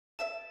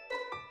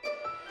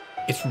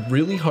It's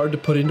really hard to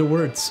put into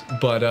words,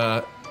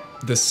 but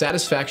the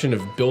satisfaction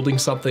of building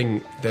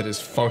something that is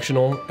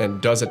functional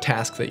and does a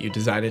task that you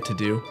designed it to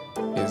do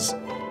is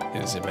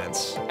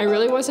immense. I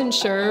really wasn't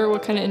sure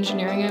what kind of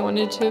engineering I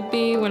wanted to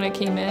be when I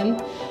came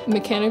in.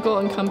 Mechanical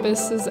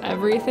encompasses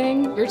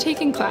everything. You're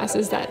taking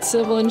classes that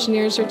civil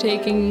engineers are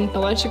taking,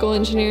 electrical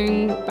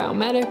engineering,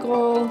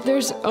 biomedical.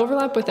 There's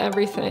overlap with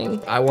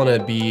everything. I want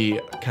to be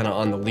kind of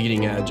on the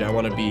leading edge. I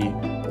want to be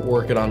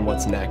working on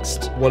what's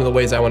next. One of the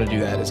ways I want to do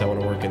that is I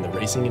want to work in the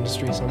racing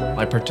industry somewhere.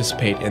 I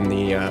participate in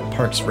the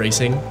Parks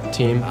racing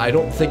team. I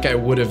don't think I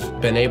would have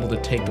been able to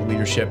take the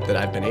leadership that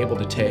I've been able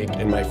to take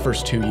in my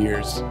first 2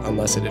 years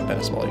unless it had been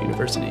a smaller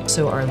university.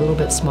 So our little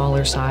bit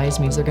smaller size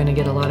means they're going to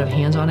get a lot of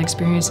hands-on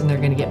experience and they're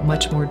going to get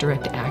much more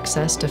direct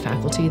access to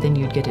faculty than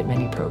you'd get at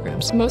many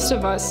programs. Most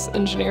of us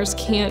engineers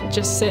can't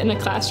just sit in a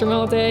classroom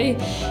all day.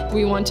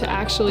 We want to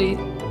actually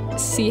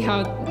see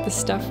how the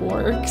stuff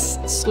works.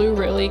 SLU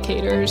really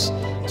caters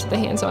to the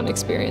hands-on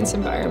experience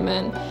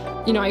environment.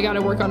 You know, I got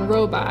to work on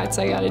robots,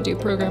 I got to do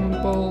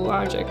programmable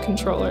logic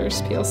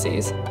controllers,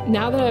 PLCs.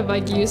 Now that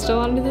I've used a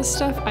lot of this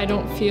stuff, I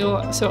don't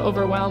feel so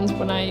overwhelmed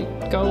when I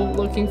go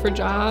looking for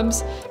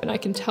jobs, and I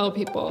can tell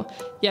people,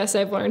 yes,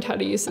 I've learned how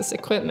to use this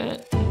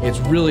equipment. It's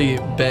really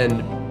been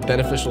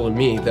beneficial to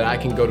me that I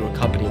can go to a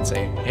company and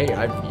say, hey,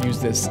 I've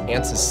used this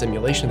ANSYS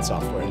simulation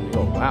software, and they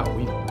go, wow,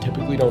 we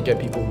typically don't get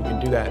people who can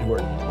do that who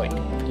are like,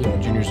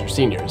 juniors or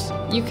seniors.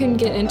 You can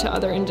get into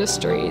other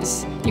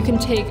industries. You can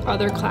take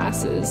other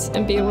classes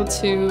and be able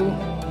to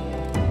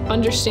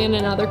understand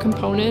another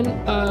component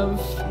of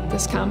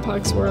this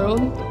complex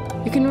world.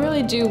 You can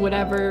really do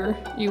whatever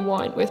you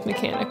want with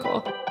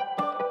mechanical.